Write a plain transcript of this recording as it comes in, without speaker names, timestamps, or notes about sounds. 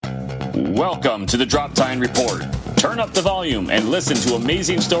Welcome to the Drop Time Report. Turn up the volume and listen to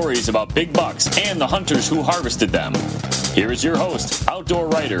amazing stories about big bucks and the hunters who harvested them. Here is your host, outdoor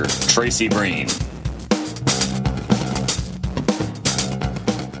writer Tracy Breen.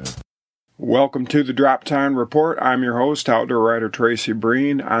 Welcome to the Drop Time Report. I'm your host, outdoor writer Tracy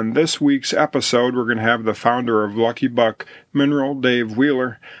Breen. On this week's episode, we're going to have the founder of Lucky Buck Mineral, Dave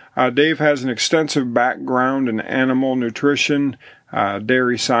Wheeler. Dave has an extensive background in animal nutrition,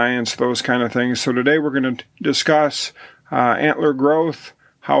 dairy science, those kind of things. So today we're going to discuss antler growth,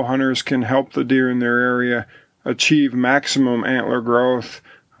 how hunters can help the deer in their area achieve maximum antler growth,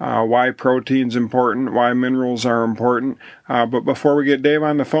 why protein's important, why minerals are important. But before we get Dave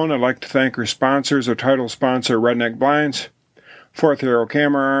on the phone, I'd like to thank our sponsors, our title sponsor, Redneck Blinds, Fourth Arrow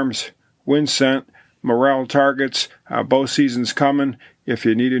Camera Arms, Winscent, Morel Targets. Bow season's coming. If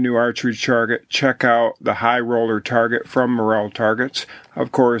you need a new archery target, check out the High Roller Target from Morel Targets.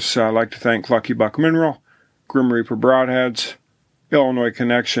 Of course, I'd like to thank Lucky Buck Mineral, Grim Reaper Broadheads, Illinois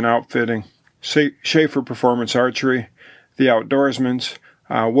Connection Outfitting, Schaefer Performance Archery, The Outdoorsmans,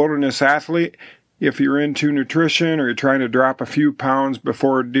 Wilderness Athlete. If you're into nutrition or you're trying to drop a few pounds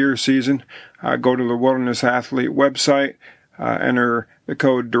before deer season, go to the Wilderness Athlete website, enter the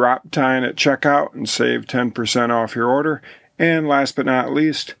code DROPTIME at checkout and save 10% off your order. And last but not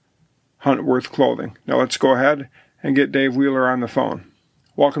least, Huntworth Clothing. Now let's go ahead and get Dave Wheeler on the phone.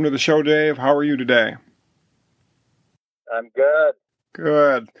 Welcome to the show, Dave. How are you today? I'm good.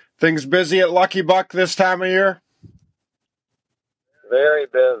 Good. Things busy at Lucky Buck this time of year? Very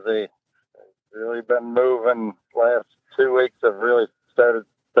busy. Really been moving. Last 2 weeks have really started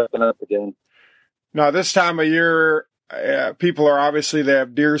picking up again. Now, this time of year, people are obviously, they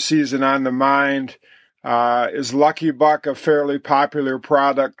have deer season on the mind. Is Lucky Buck a fairly popular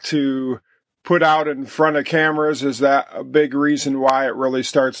product to put out in front of cameras? Is that a big reason why it really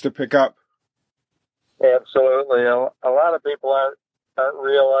starts to pick up? Absolutely. A lot of people aren't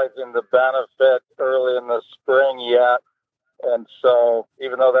realizing the benefit early in the spring yet. And so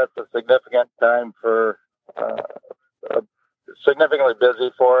even though that's a significant time for significantly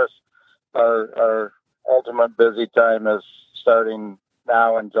busy for us, our ultimate busy time is starting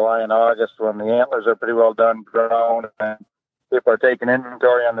now in July and August when the antlers are pretty well done grown and people are taking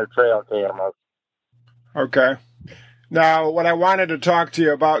inventory on their trail cameras. Okay. Now, what I wanted to talk to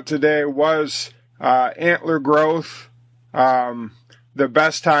you about today was antler growth, the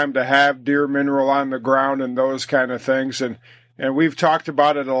best time to have deer mineral on the ground and those kind of things. And we've talked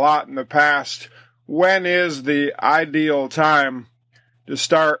about it a lot in the past. When is the ideal time to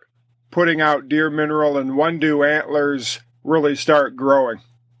start putting out deer mineral, and when do antlers really start growing?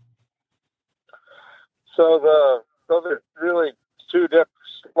 So those are really two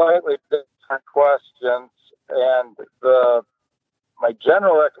slightly different questions. And my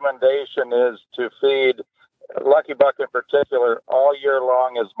general recommendation is to feed Lucky Buck in particular all year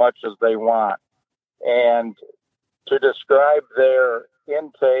long as much as they want. And to describe their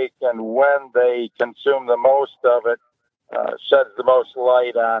intake and when they consume the most of it sheds the most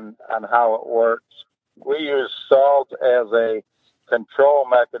light on how it works. We use salt as a control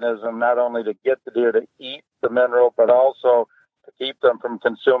mechanism, not only to get the deer to eat the mineral, but also to keep them from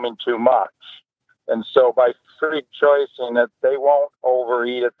consuming too much. And so by free choicing it, they won't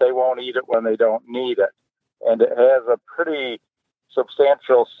overeat it. They won't eat it when they don't need it. And it has a pretty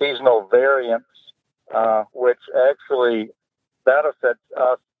substantial seasonal variance, which actually benefits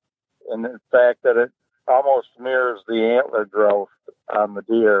us in the fact that it almost mirrors the antler growth on the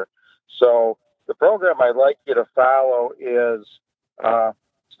deer. So the program I'd like you to follow is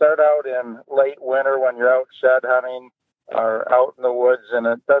start out in late winter when you're out shed hunting or out in the woods, and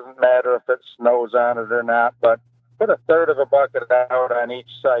it doesn't matter if it snows on it or not, but put a third of a bucket out on each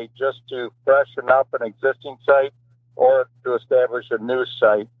site just to freshen up an existing site or to establish a new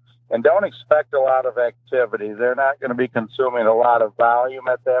site. And don't expect a lot of activity. They're not going to be consuming a lot of volume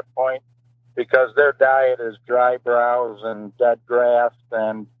at that point because their diet is dry browse and dead grass,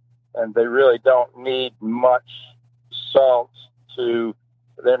 and they really don't need much salt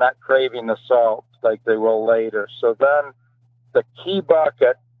they're not craving the salt like they will later. So then the key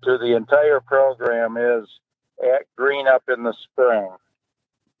bucket to the entire program is at green up in the spring.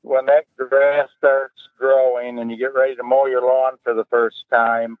 When that grass starts growing and you get ready to mow your lawn for the first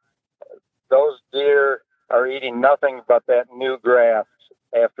time, those deer are eating nothing but that new grass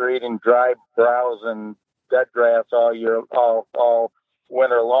after eating dry browse and dead grass all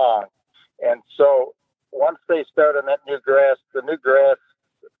winter long. And so once they start on that new grass, the new grass,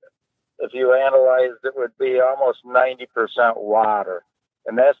 if you analyzed it, would be almost 90% water.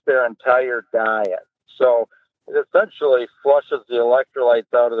 And that's their entire diet. So it essentially flushes the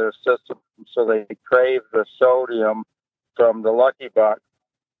electrolytes out of their system, so they crave the sodium from the Lucky Buck.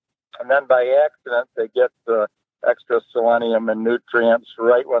 And then by accident, they get the extra selenium and nutrients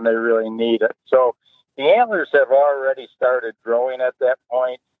right when they really need it. So the antlers have already started growing at that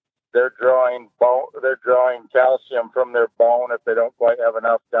point. They're drawing calcium from their bone if they don't quite have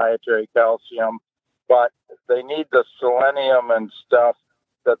enough dietary calcium, but they need the selenium and stuff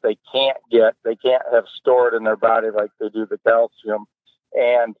that they can't get. They can't have stored in their body like they do the calcium.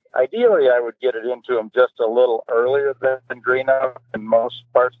 And ideally, I would get it into them just a little earlier than green up in most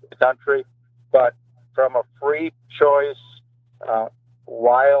parts of the country. But from a free choice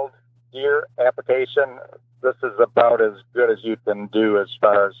wild deer application, this is about as good as you can do as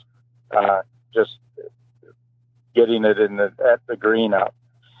far as just getting it at the green up.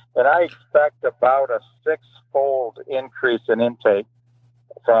 And I expect about a 6-fold increase in intake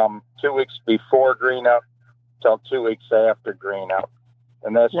from 2 weeks before green up till 2 weeks after green up.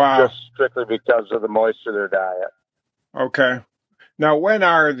 And that's just strictly because of the moisture of their diet. Okay. Now, when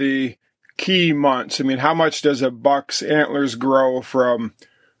are the key months? I mean, how much does a buck's antlers grow from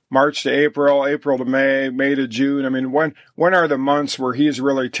March to April, April to May, May to June? I mean, when are the months where he's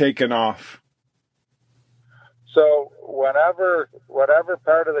really taken off? So whatever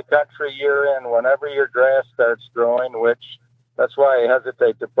part of the country you're in, whenever your grass starts growing, which that's why I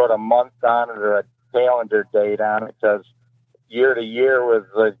hesitate to put a month on it or a calendar date on it, because year to year with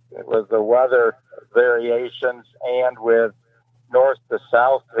the weather variations and with north to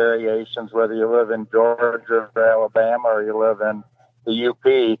south variations, whether you live in Georgia or Alabama or you live in the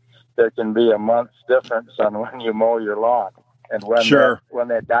UP, there can be a month's difference on when you mow your lawn and when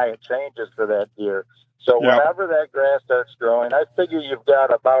that diet changes for that deer. So whenever that grass starts growing, I figure you've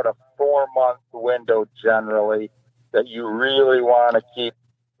got about a 4-month window generally that you really want to keep,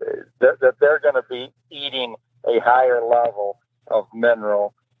 that they're going to be eating a higher level of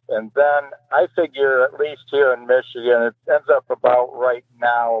mineral. And then I figure, at least here in Michigan, it ends up about right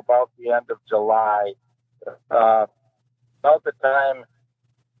now, about the end of July, about the time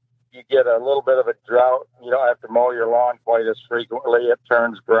you get a little bit of a drought. You don't have to mow your lawn quite as frequently. It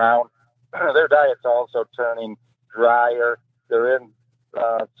turns brown. Their diet's also turning drier. They're in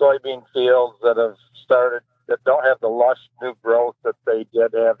soybean fields that have started, that don't have the lush new growth that they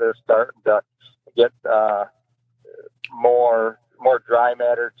did have. They're starting to get more dry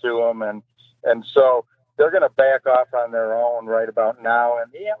matter to them, and so they're going to back off on their own right about now. And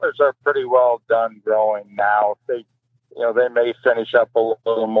the antlers are pretty well done growing now. They may finish up a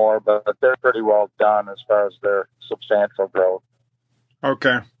little more, but they're pretty well done as far as their substantial growth.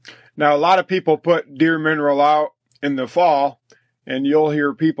 Okay. Now, a lot of people put deer mineral out in the fall, and you'll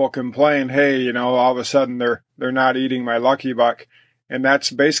hear people complain, hey, all of a sudden they're not eating my Lucky Buck. And that's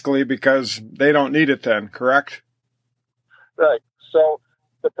basically because they don't need it then, correct? Right. So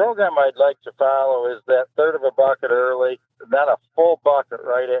the program I'd like to follow is that third of a bucket early, then a full bucket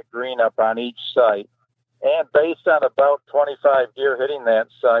right at green up on each site. And based on about 25 deer hitting that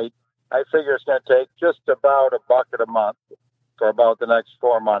site, I figure it's going to take just about a bucket a month for about the next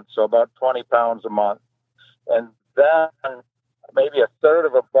 4 months, so about 20 pounds a month. And then maybe a third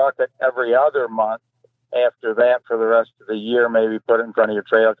of a bucket every other month after that for the rest of the year. Maybe put it in front of your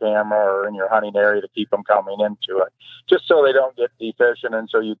trail camera or in your hunting area to keep them coming into it, just so they don't get deficient and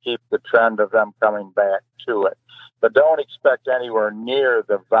so you keep the trend of them coming back to it. But don't expect anywhere near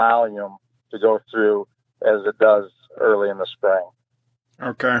the volume to go through as it does early in the spring.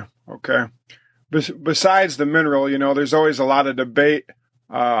 Okay. Besides the mineral, there's always a lot of debate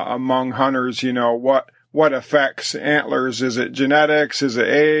among hunters, what affects antlers. Is it genetics? Is it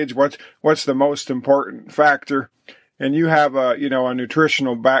age? What's the most important factor? And you have a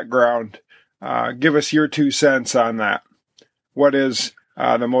nutritional background. Give us your 2 cents on that. What is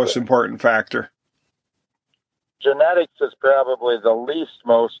the most important factor? Genetics is probably the least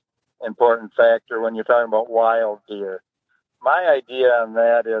most important factor when you're talking about wild deer. My idea on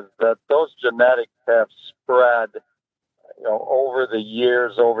that is that those genetics have spread, over the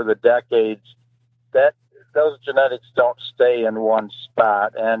years, over the decades, that those genetics don't stay in one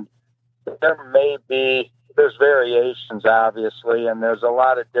spot. And there's variations, obviously, and there's a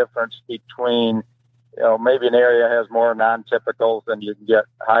lot of difference between, maybe an area has more non-typicals and you can get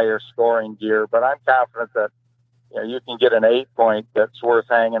higher scoring deer. But I'm confident that, you can get an 8-point that's worth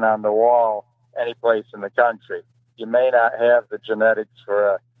hanging on the wall any place in the country. You may not have the genetics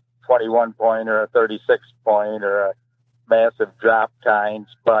for a 21-point or a 36-point or a massive drop tines,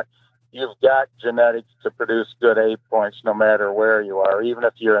 but you've got genetics to produce good 8 points no matter where you are, even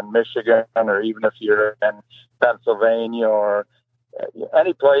if you're in Michigan or even if you're in Pennsylvania or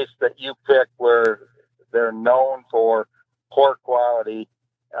any place that you pick where they're known for poor quality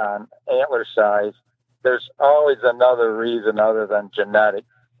antler size, there's always another reason other than genetics.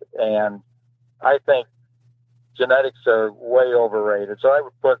 And I think genetics are way overrated. So I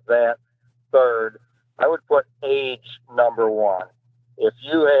would put that third. I would put age number one. If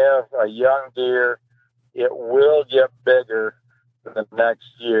you have a young deer, it will get bigger the next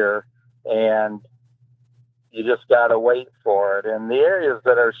year, and you just got to wait for it. And the areas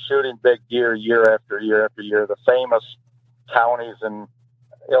that are shooting big deer year after year after year, the famous counties in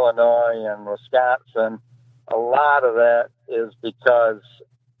Illinois and Wisconsin, a lot of that is because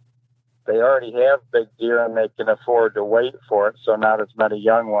they already have big deer and they can afford to wait for it, so not as many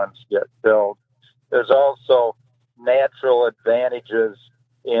young ones get killed. There's also natural advantages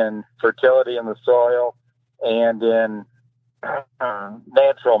in fertility in the soil and in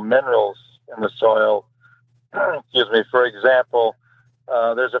natural minerals in the soil. Excuse me. For example,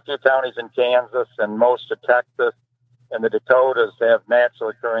 there's a few counties in Kansas and most of Texas and the Dakotas that have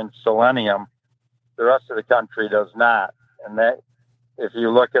naturally occurring selenium. The rest of the country does not. And that, if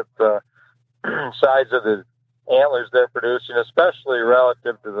you look at the size of the antlers they're producing, especially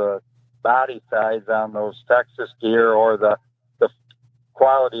relative to the body size on those Texas deer or the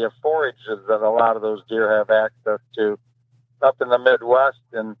quality of forages that a lot of those deer have access to, up in the Midwest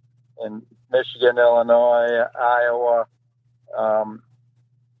and in Michigan, Illinois, Iowa,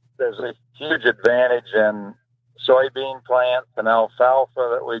 there's a huge advantage in soybean plants and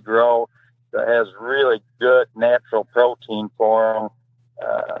alfalfa that we grow that has really good natural protein for them,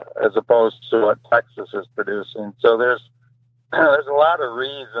 as opposed to what Texas is producing. So there's a lot of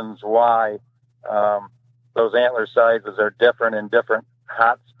reasons why those antler sizes are different in different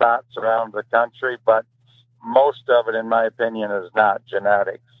hot spots around the country, but most of it, in my opinion, is not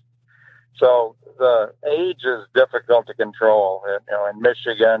genetics. So the age is difficult to control. In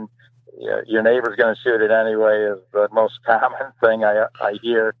Michigan, your neighbor's going to shoot it anyway is the most common thing I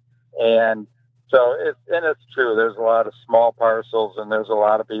hear. And so it's true. There's a lot of small parcels and there's a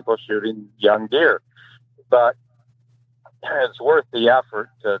lot of people shooting young deer, but it's worth the effort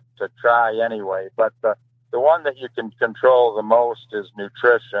to try anyway. But the one that you can control the most is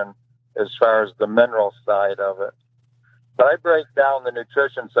nutrition as far as the mineral side of it. But I break down the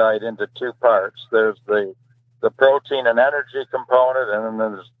nutrition side into two parts. There's the protein and energy component, and then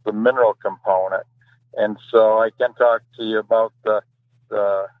there's the mineral component. And so I can talk to you about the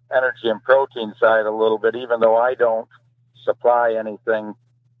energy and protein side a little bit, even though I don't supply anything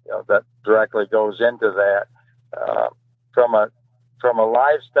that directly goes into that. From a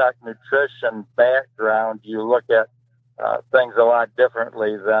livestock nutrition background, you look at things a lot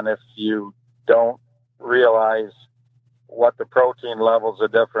differently than if you don't realize what the protein levels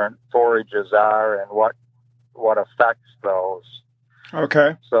of different forages are and what affects those.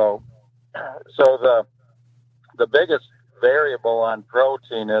 Okay. So the biggest variable on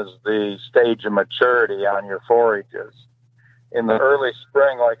protein is the stage of maturity on your forages. In the early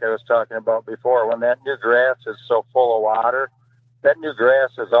spring, like I was talking about before, when that new grass is so full of water, that new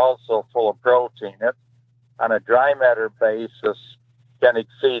grass is also full of protein. It, on a dry matter basis, can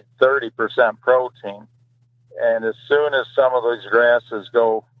exceed 30% protein. And as soon as some of those grasses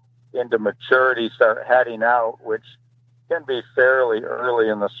go into maturity, start heading out, which can be fairly early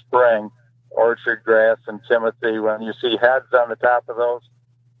in the spring, orchard grass and timothy, when you see heads on the top of those,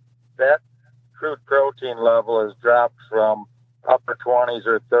 that crude protein level has dropped from upper 20s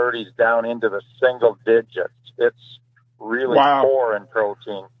or 30s down into the single digits. It's really poor in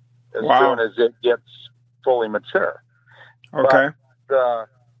protein as soon as it gets fully mature. Okay. But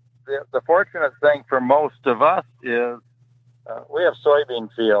the fortunate thing for most of us is we have soybean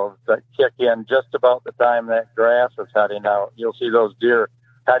fields that kick in just about the time that grass is heading out. You'll see those deer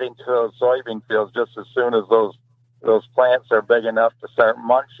heading to those soybean fields just as soon as those plants are big enough to start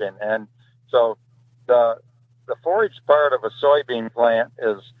munching. And so the forage part of a soybean plant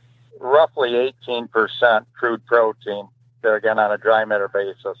is roughly 18% crude protein, there again on a dry matter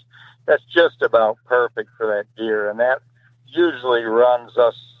basis. That's just about perfect for that deer, and that usually runs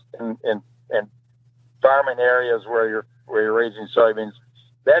us in farming areas where you're raising soybeans.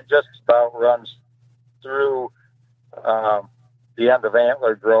 That just about runs through the end of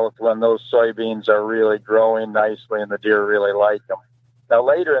antler growth when those soybeans are really growing nicely and the deer really like them. Now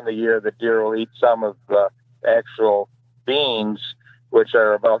later in the year, the deer will eat some of the actual beans, which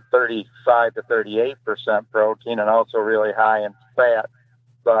are about 35 to 38% protein and also really high in fat,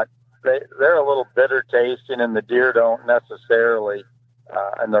 but they're a little bitter tasting, and the deer don't necessarily,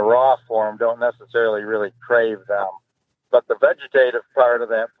 in the raw form, don't necessarily really crave them. But the vegetative part of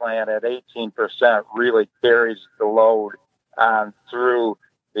that plant at 18% really carries the load on through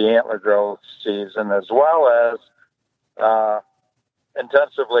the antler growth season, as well as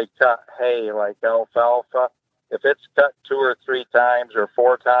intensively cut hay like alfalfa. If it's cut 2 or 3 times or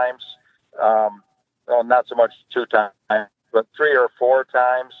 4 times, well, not so much 2 times, but 3 or 4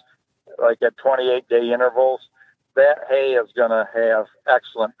 times, like at 28-day intervals, that hay is going to have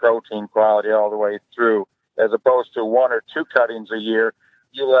excellent protein quality all the way through, as opposed to 1 or 2 cuttings a year.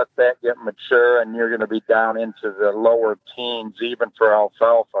 You let that get mature, and you're going to be down into the lower teens, even for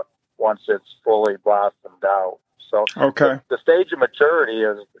alfalfa, once it's fully blossomed out. So the stage of maturity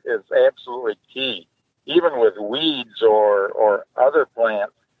is absolutely key. Even with weeds or other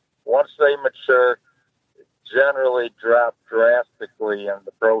plants, once they mature, generally drop drastically in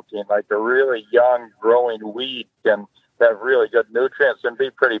the protein. Like a really young growing weed can have really good nutrients and be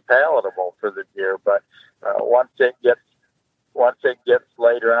pretty palatable for the deer. But once it gets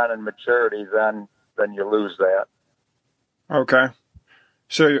later on in maturity, then you lose that. Okay.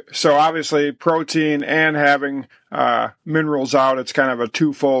 So obviously protein and having minerals out, it's kind of a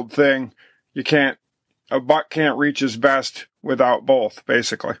twofold thing. A buck can't reach his best without both,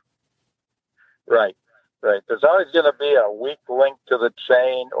 basically. Right. There's always going to be a weak link to the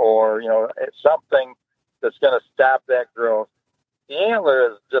chain, or it's something that's going to stop that growth. The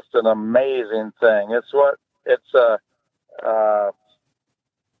antler is just an amazing thing. It's what I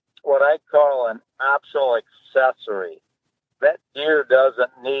call an optional accessory. That deer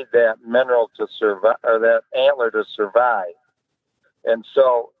doesn't need that mineral to survive, or that antler to survive. And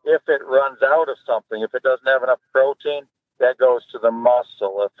so if it runs out of something, if it doesn't have enough protein, that goes to the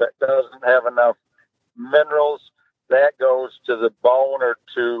muscle. If it doesn't have enough minerals, that goes to the bone or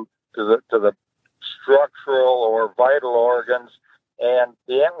to the structural or vital organs, and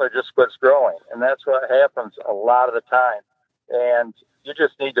the antler just quits growing. And that's what happens a lot of the time. And you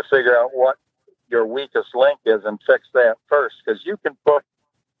just need to figure out what your weakest link is and fix that first, because you can put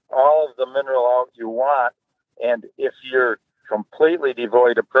all of the mineral out you want, and if you're completely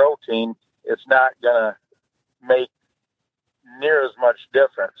devoid of protein, it's not going to make near as much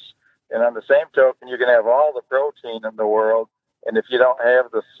difference. And on the same token, you can have all the protein in the world, and if you don't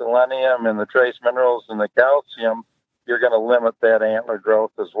have the selenium and the trace minerals and the calcium, you're going to limit that antler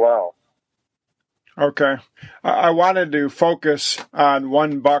growth as well. Okay. I wanted to focus on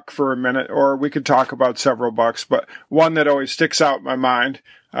one buck for a minute, or we could talk about several bucks, but one that always sticks out in my mind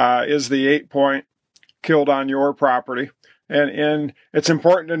is the 8-point killed on your property. And it's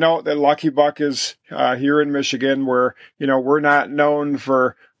important to note that Lucky Buck is here in Michigan, where, we're not known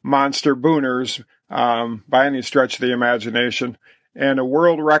for monster booners by any stretch of the imagination. And a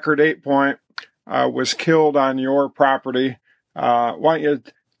world record 8-point was killed on your property. Why don't you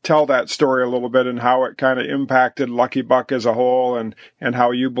tell that story a little bit, and how it kind of impacted Lucky Buck as a whole, and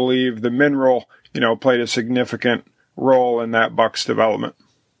how you believe the mineral, played a significant role in that buck's development?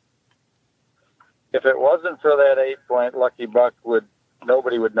 If it wasn't for that 8-point, Lucky Buck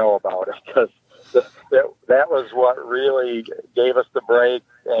nobody would know about it, because that was what really gave us the break.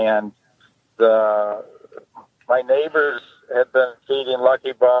 And my neighbors had been feeding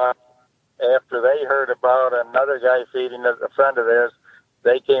Lucky Buck. After they heard about another guy feeding a friend of theirs,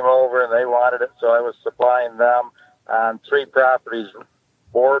 they came over and they wanted it, so I was supplying them on 3 properties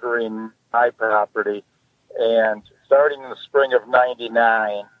bordering my property. And starting in the spring of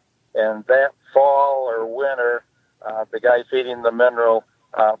 '99, and that fall or winter, the guy feeding the mineral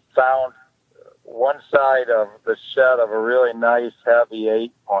found one side of the shed of a really nice heavy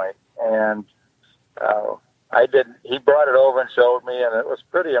 8-point, and he brought it over and showed me, and it was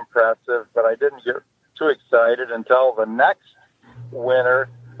pretty impressive, but I didn't get too excited until the next winter,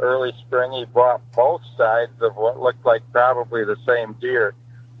 early spring. He brought both sides of what looked like probably the same deer,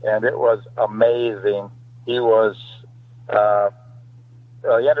 and it was amazing. He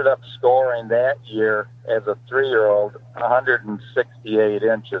ended up scoring that year as a 3-year-old 168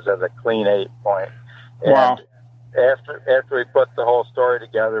 inches as a clean 8-point. Wow. And after we put the whole story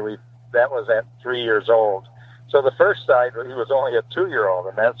together, that was at 3 years old. So the first side, he was only a 2-year-old,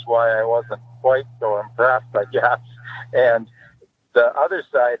 and that's why I wasn't quite so impressed, I guess. And the other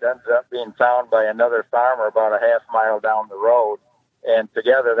side ended up being found by another farmer about a half mile down the road, and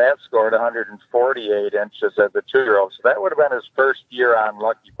together that scored 148 inches as a 2-year-old. So that would have been his first year on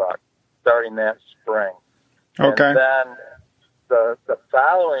Lucky Buck, starting that spring. Okay. And then the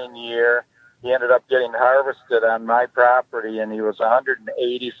following year, he ended up getting harvested on my property, and he was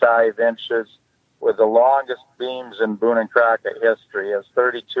 185 inches with the longest beams in Boone and Crockett history. He has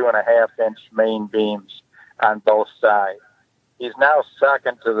 32.5-inch main beams on both sides. He's now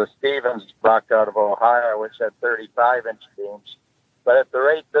second to the Stevens buck out of Ohio, which had 35-inch beams. But at the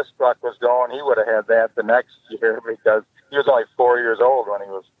rate this buck was going, he would have had that the next year, because he was only 4 years old when he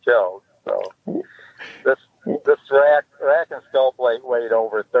was killed. So this rack and skull plate weighed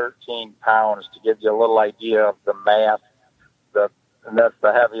over 13 pounds, to give you a little idea of the mass. And that's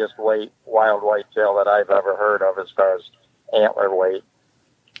the heaviest weight wild whitetail that I've ever heard of as far as antler weight.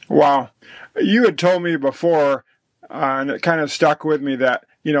 Wow. You had told me before, and it kind of stuck with me, that,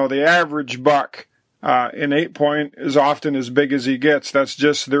 the average buck in 8-point is often as big as he gets. That's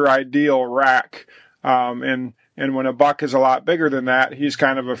just their ideal rack. And when a buck is a lot bigger than that, he's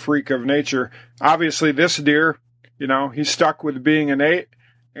kind of a freak of nature. Obviously, this deer, he's stuck with being an 8,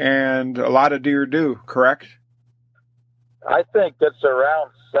 and a lot of deer do, correct? I think it's around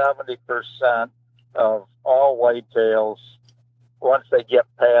 70% of all whitetails, once they get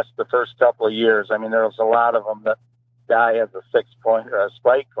past the first couple of years. I mean, there's a lot of them that die as a 6-point or a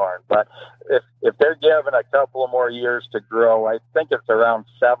spike horn, but if they're given a couple of more years to grow, I think it's around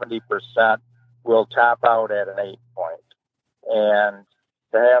 70% will top out at an 8-point. And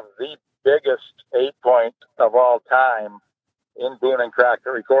to have the biggest 8-point of all time in Boone and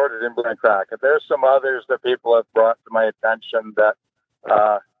Crockett, recorded in Boone and Crockett. There's some others that people have brought to my attention that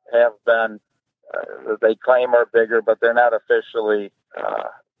have been, they claim are bigger, but they're not officially,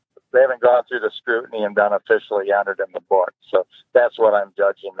 they haven't gone through the scrutiny and been officially entered in the book. So that's what I'm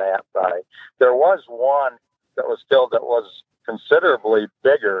judging that by. There was one that was killed that was considerably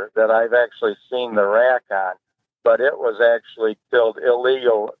bigger that I've actually seen the rack on, but it was actually killed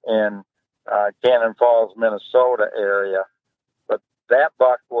illegal in Cannon Falls, Minnesota area. That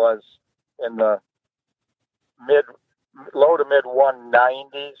buck was in the low to mid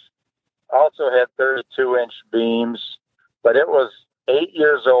 190s, also had 32-inch beams, but it was 8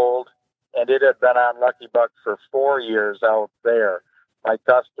 years old, and it had been on Lucky Buck for 4 years out there. My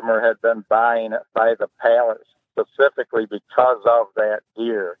customer had been buying it by the pallet specifically because of that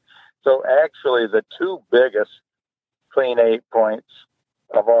deer. So actually the two biggest clean 8-points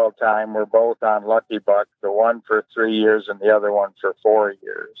of all time were both on Lucky Buck, the one for 3 years and the other one for 4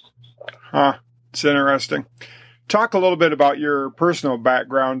 years. Huh. It's interesting. Talk a little bit about your personal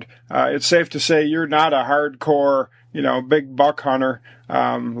background. It's safe to say you're not a hardcore, big buck hunter.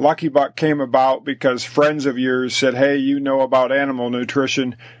 Lucky Buck came about because friends of yours said, hey, you know about animal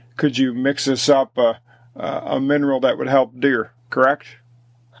nutrition. Could you mix us up a mineral that would help deer, correct?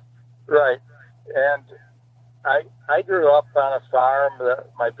 Right. And I grew up on a farm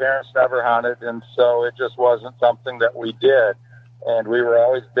that my parents never hunted, and so it just wasn't something that we did. And we were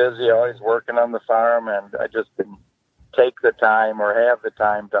always busy, always working on the farm, and I just didn't take the time or have the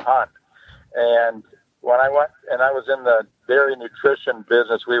time to hunt. And when I went, and I was in the dairy nutrition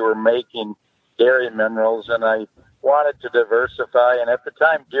business, we were making dairy minerals, and I wanted to diversify. And at the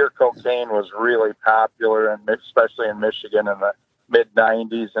time, deer cocaine was really popular, and especially in Michigan in the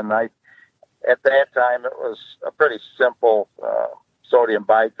mid-'90s. And at that time, it was a pretty simple sodium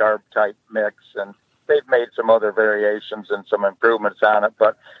bicarb type mix, and they've made some other variations and some improvements on it.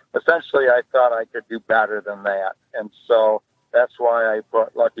 But essentially, I thought I could do better than that. And so that's why I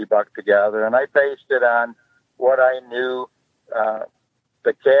put Lucky Buck together. And I based it on what I knew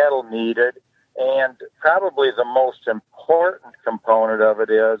the cattle needed. And probably the most important component of it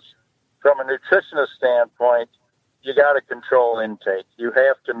is, from a nutritionist standpoint, you got to control intake. You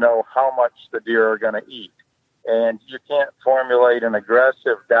have to know how much the deer are going to eat. And you can't formulate an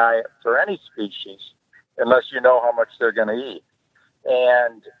aggressive diet for any species unless you know how much they're going to eat.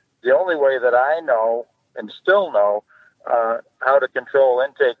 And the only way that I know and still know how to control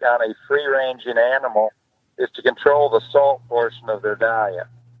intake on a free-ranging animal is to control the salt portion of their diet.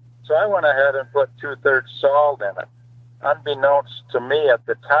 So I went ahead and put 2/3 salt in it. Unbeknownst to me at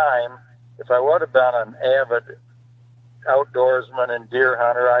the time, if I would have been an avid outdoorsman and deer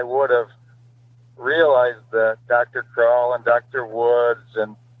hunter, I would have realized that Dr. Kroll and Dr. Woods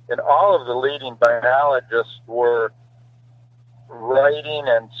and all of the leading biologists were writing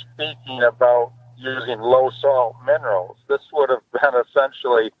and speaking about using low salt minerals. This would have been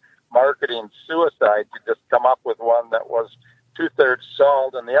essentially marketing suicide to just come up with one that was 2/3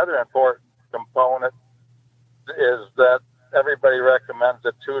 salt. And the other important component is that everybody recommends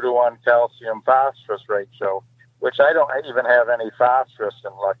a 2-to-1 calcium phosphorus ratio, which I don't even have any phosphorus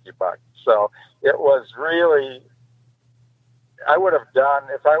in Lucky Buck. So it was really, if I would have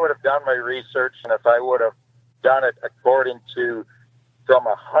done my research, and if I would have done it according to, from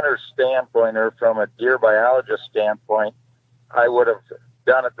a hunter standpoint or from a deer biologist standpoint, I would have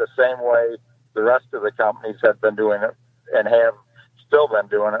done it the same way the rest of the companies have been doing it and have still been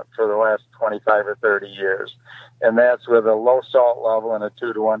doing it for the last 25 or 30 years. And that's with a low salt level and a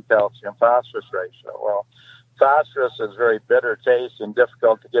 2-to-1 calcium phosphorus ratio. Well, phosphorus is very bitter taste and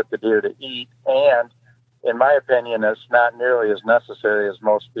difficult to get the deer to eat, and in my opinion, it's not nearly as necessary as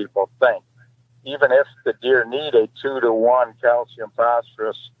most people think. Even if the deer need a 2-to-1 calcium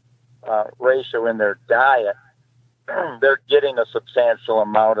phosphorus ratio in their diet, they're getting a substantial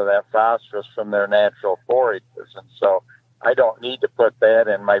amount of that phosphorus from their natural forages. And so I don't need to put that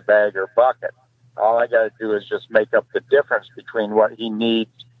in my bag or bucket. All I got to do is just make up the difference between what he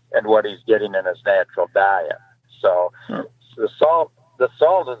needs and what he's getting in his natural diet. So the salt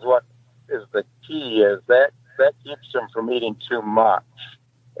is what is the key, is that keeps them from eating too much.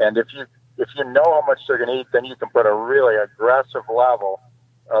 And if you know how much they're going to eat, then you can put a really aggressive level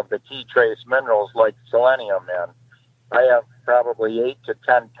of the key trace minerals like selenium in. I have probably 8 to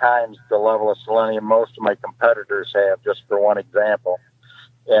 10 times the level of selenium most of my competitors have, just for one example.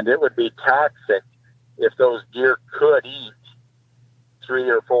 And it would be toxic if those deer could eat 3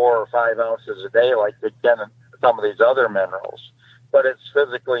 or 4 or 5 ounces a day like they can in some of these other minerals. But it's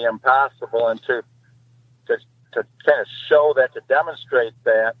physically impossible. And to kind of show that, to demonstrate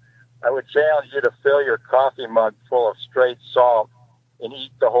that, I would challenge you to fill your coffee mug full of straight salt and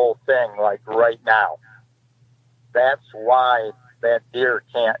eat the whole thing, like right now. That's why that deer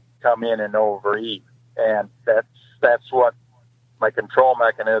can't come in and overeat. And that's what my control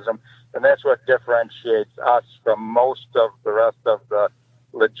mechanism, and that's what differentiates us from most of the rest of the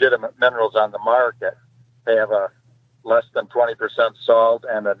legitimate minerals on the market. They have a less than 20% salt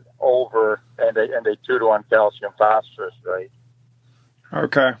and an over and a 2-to-1 calcium phosphorus rate.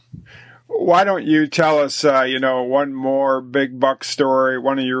 Okay. Why don't you tell us, one more big buck story,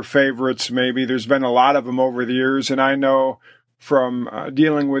 one of your favorites maybe? There's been a lot of them over the years, and I know from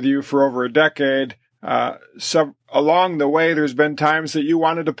dealing with you for over a decade, along the way there's been times that you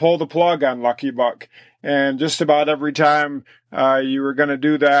wanted to pull the plug on Lucky Buck. And just about every time you were going to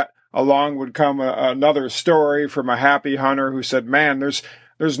do that, along would come another story from a happy hunter who said, man,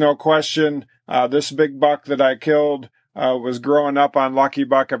 there's no question this big buck that I killed was growing up on Lucky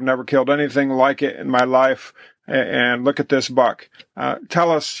Buck. I've never killed anything like it in my life. And look at this buck.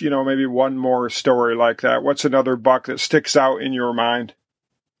 Tell us, maybe one more story like that. What's another buck that sticks out in your mind?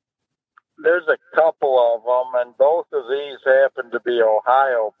 There's a couple of them, and both of these happen to be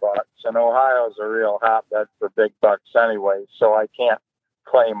Ohio bucks. And Ohio's a real hotbed for big bucks anyway, so I can't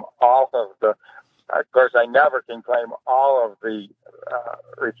claim all of the... Of course, I never can claim all of the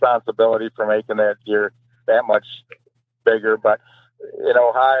responsibility for making that deer that much bigger, but in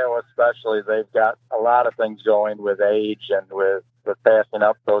Ohio especially, they've got a lot of things going with age and with passing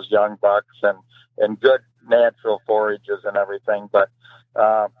up those young bucks and good natural forages and everything. But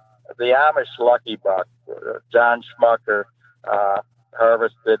the Amish Lucky Buck, John Schmucker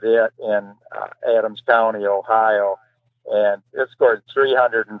harvested it in Adams County, Ohio, and it scored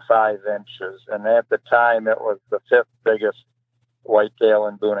 305 inches. And at the time, it was the 5th biggest whitetail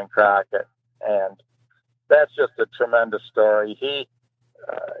in Boone and Crockett. And that's just a tremendous story.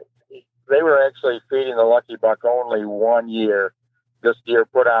 They were actually feeding the Lucky Buck only 1 year. This deer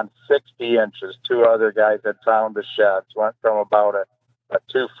put on 60 inches. 2 other guys had found the sheds, went from about a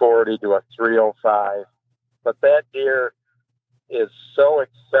 240 to a 305. But that deer is so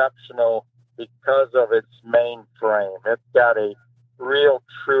exceptional because of its main frame. It's got a real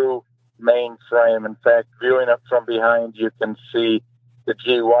true main frame. In fact, viewing it from behind, you can see the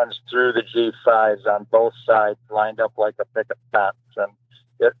G1s through the G5s on both sides lined up like a picket fence. And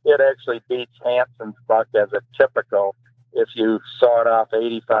it actually beats Hanson's buck as a typical if you sawed off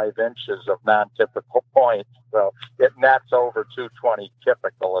 85 inches of non-typical points. So it nets over 220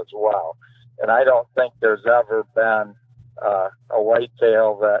 typical as well. And I don't think there's ever been a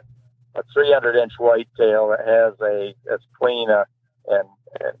whitetail that, a 300-inch whitetail that has as clean and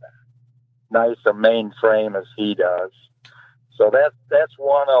nice a main frame as he does. So that's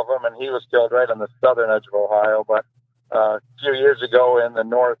one of them, and he was killed right on the southern edge of Ohio. But a few years ago in the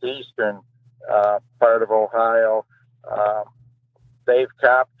northeastern part of Ohio, Dave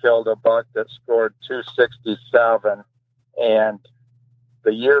Kopp killed a buck that scored 267, and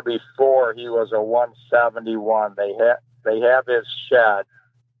the year before he was a 171. They have his shed,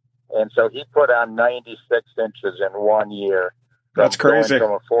 and so he put on 96 inches in 1 year. That's crazy.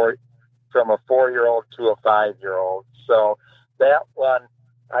 From a 4-year-old to a 5-year-old. So that one,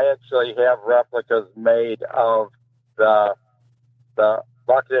 I actually have replicas made of the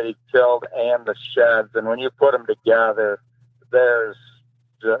buck that he killed and the sheds. And when you put them together,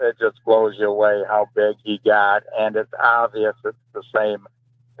 it just blows you away how big he got. And it's obvious it's the same.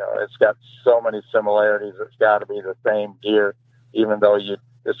 It's got so many similarities. It's got to be the same deer, even though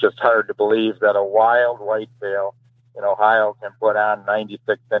it's just hard to believe that a wild whitetail in Ohio can put on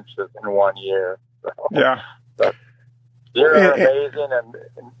 96 inches in 1 year. So, yeah. Deer are amazing,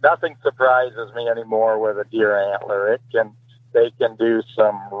 and nothing surprises me anymore with a deer antler. They can do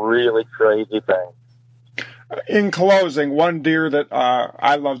some really crazy things. In closing, one deer that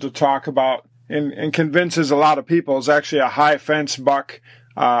I love to talk about and convinces a lot of people is actually a high fence buck.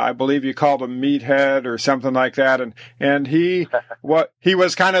 I believe you called him Meathead or something like that. And he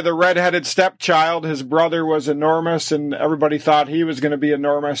was kind of the redheaded stepchild. His brother was enormous, and everybody thought he was going to be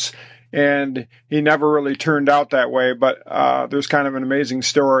enormous. And he never really turned out that way. But there's kind of an amazing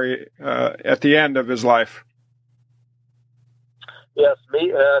story at the end of his life. Yes,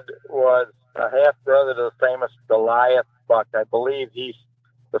 Meathead was a half-brother to the famous Goliath buck. I believe he's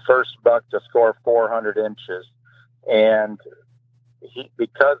the first buck to score 400 inches. And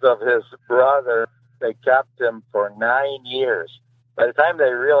because of his brother, they kept him for 9 years. By the time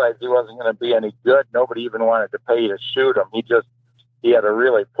they realized he wasn't going to be any good, nobody even wanted to pay to shoot him. He had a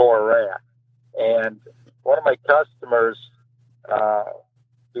really poor rack. And one of my customers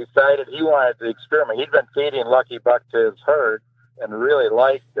decided he wanted to experiment. He'd been feeding Lucky Buck to his herd and really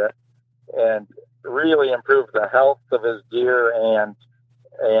liked it and really improved the health of his deer and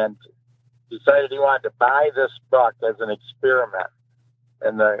decided he wanted to buy this buck as an experiment.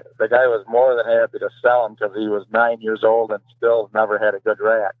 And the guy was more than happy to sell him because he was 9 years old and still never had a good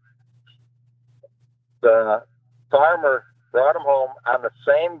rack. The farmer brought him home on the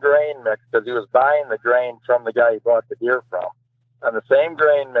same grain mix because he was buying the grain from the guy he bought the deer from. On the same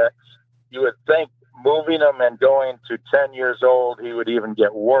grain mix, you would think moving him and going to 10 years old, he would even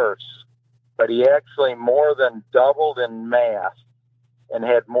get worse. But he actually more than doubled in mass and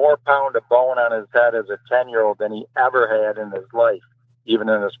had more pound of bone on his head as a 10-year-old than he ever had in his life, even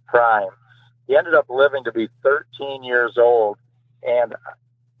in his prime. He ended up living to be 13 years old, and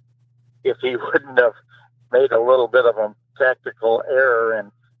if he wouldn't have made a little bit of a tactical error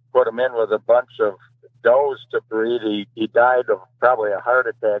and put him in with a bunch of does to breed, he died of probably a heart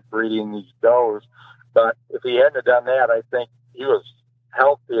attack breeding these does. But if he hadn't done that, I think he was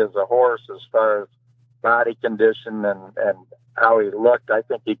healthy as a horse as far as body condition and how he looked. I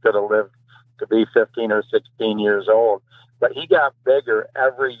think he could have lived to be 15 or 16 years old. But he got bigger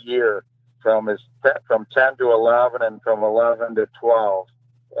every year from 10 to 11 and from 11 to 12,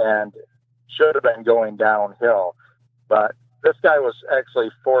 and should have been going downhill. But this guy was actually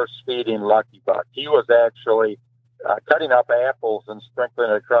force-feeding Lucky Buck. He was actually cutting up apples and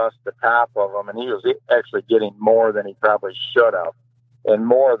sprinkling it across the top of them, and he was actually getting more than he probably should have, and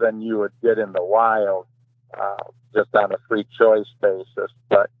more than you would get in the wild just on a free choice basis.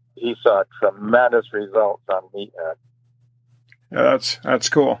 But he saw tremendous results on Meathead. Yeah, that's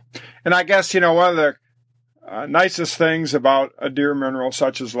cool. And I guess, one of the nicest things about a deer mineral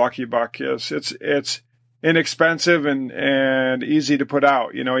such as Lucky Buck is it's inexpensive and easy to put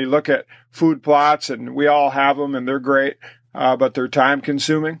out. You look at food plots, and we all have them, and they're great, but they're time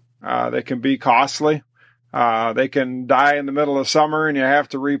consuming. They can be costly. They can die in the middle of summer and you have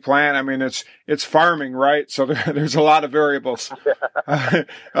to replant. I mean, it's farming, right? So there's a lot of variables.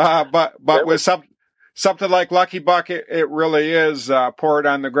 But with something like Lucky Buck, it really is, pour it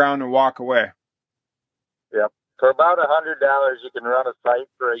on the ground and walk away. Yep. For about $100, you can run a site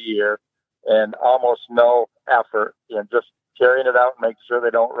for a year and almost no effort. Just carrying it out and making sure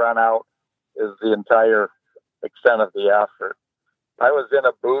they don't run out is the entire extent of the effort. I was in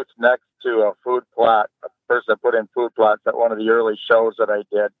a booth next to a food plot, a person that put in food plots at one of the early shows that I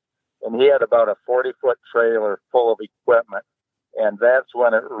did, and he had about a 40-foot trailer full of equipment. And that's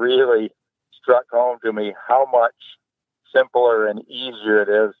when it really struck home to me how much simpler and easier it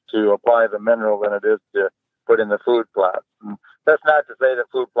is to apply the mineral than it is to put in the food plots. And that's not to say that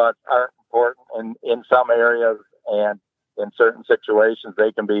food plots aren't important in some areas, and in certain situations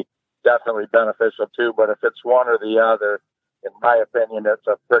they can be definitely beneficial too. But if it's one or the other, in my opinion, it's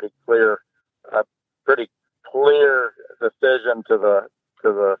a pretty clear decision to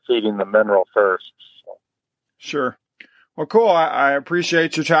the feeding the mineral first. Sure. Well, cool. I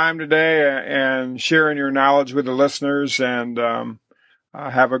appreciate your time today and sharing your knowledge with the listeners, and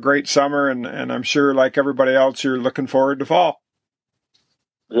have a great summer. And I'm sure, like everybody else, you're looking forward to fall.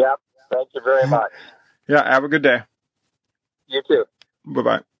 Yep. Thank you very much. Yeah. Have a good day. You too.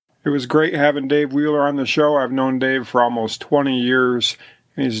 Bye-bye. It was great having Dave Wheeler on the show. I've known Dave for almost 20 years,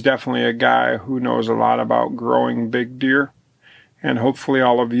 and he's definitely a guy who knows a lot about growing big deer. And hopefully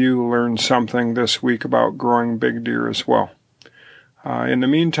all of you learned something this week about growing big deer as well. In the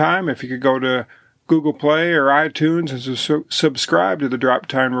meantime, if you could go to Google Play or iTunes and subscribe to the Drop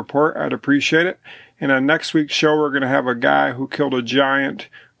Tine Report, I'd appreciate it. And on next week's show, we're going to have a guy who killed a giant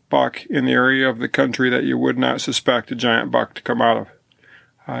buck in the area of the country that you would not suspect a giant buck to come out of.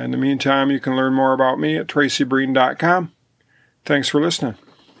 In the meantime, you can learn more about me at tracybreen.com. Thanks for listening.